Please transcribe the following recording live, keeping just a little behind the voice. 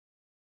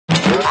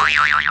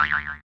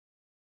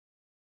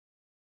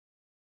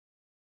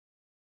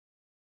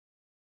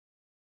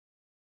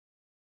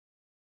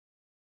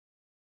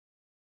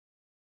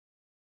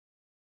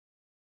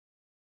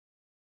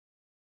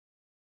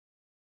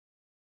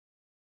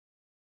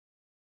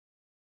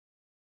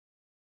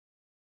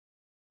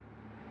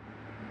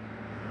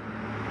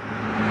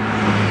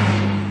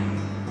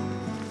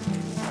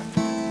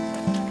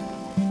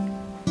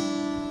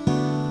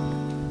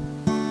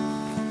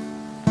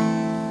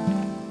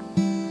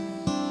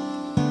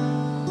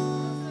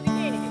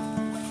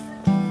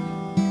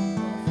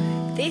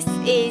This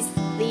is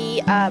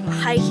the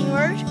hiking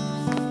road,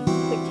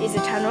 which is a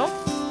tunnel.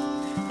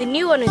 The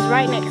new one is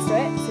right next to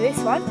it, so this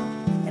one,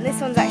 and this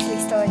one's actually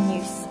still in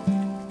use.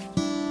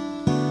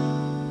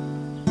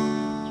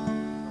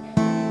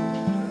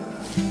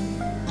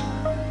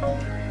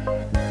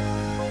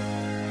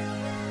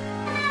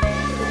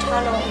 The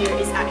tunnel here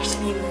is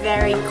actually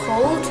very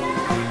cold,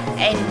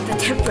 and the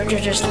temperature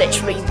just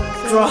literally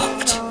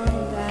dropped.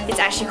 It's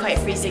actually quite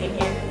freezing in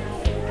here.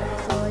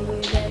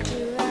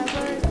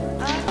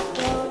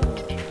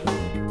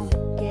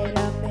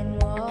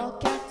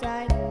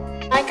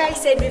 Like I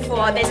said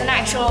before, there's an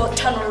actual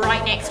tunnel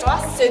right next to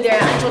us, so there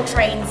are actual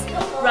trains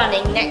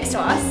running next to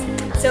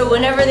us. So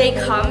whenever they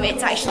come,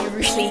 it's actually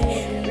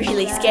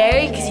really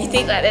scary, because you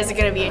think that there's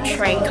going to be a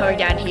train coming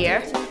down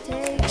here.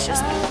 It's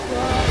just...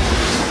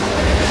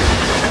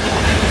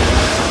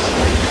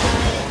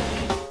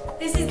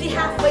 This is the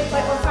halfway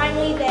point, we're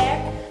finally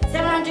there.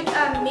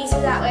 700 meters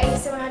that way,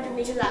 700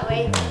 meters that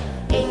way.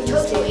 In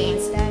total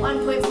it's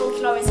 1.4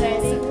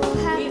 kilometers.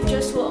 We've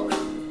just walked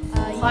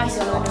quite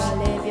a lot.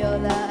 Live your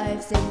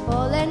life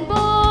simple and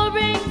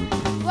boring.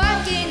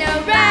 Walking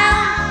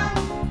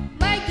around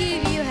might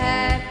give you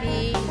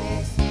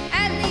happiness.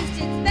 At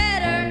least it's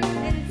better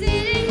than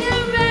sitting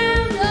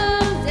around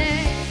all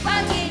day.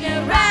 Walking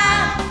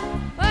around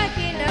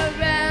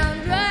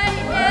right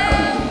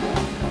now.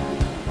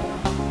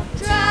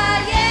 Try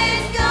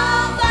and go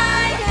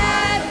find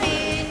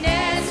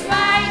happiness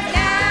right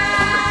now.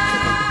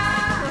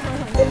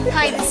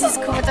 Hi, this is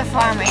Ko the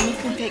farmer, and you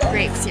can pick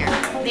grapes here.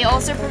 They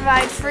also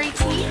provide free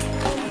tea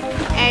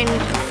and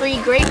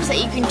free grapes that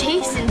you can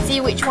taste and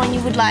see which one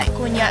you would like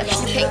when you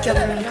actually pick your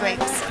own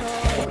grapes.